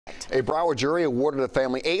A Broward jury awarded a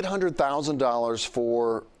family $800,000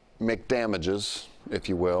 for McDamages, if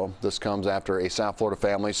you will. This comes after a South Florida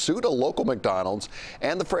family sued a local McDonald's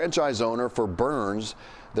and the franchise owner for burns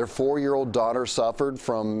their 4-year-old daughter suffered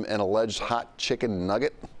from an alleged hot chicken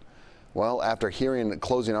nugget. Well, after hearing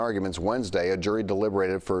closing arguments Wednesday, a jury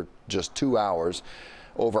deliberated for just 2 hours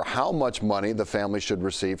over how much money the family should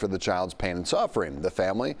receive for the child's pain and suffering. The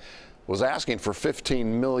family was asking for $15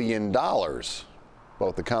 million.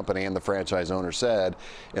 Both the company and the franchise owner said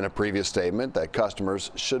in a previous statement that customers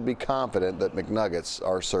should be confident that McNuggets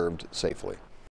are served safely.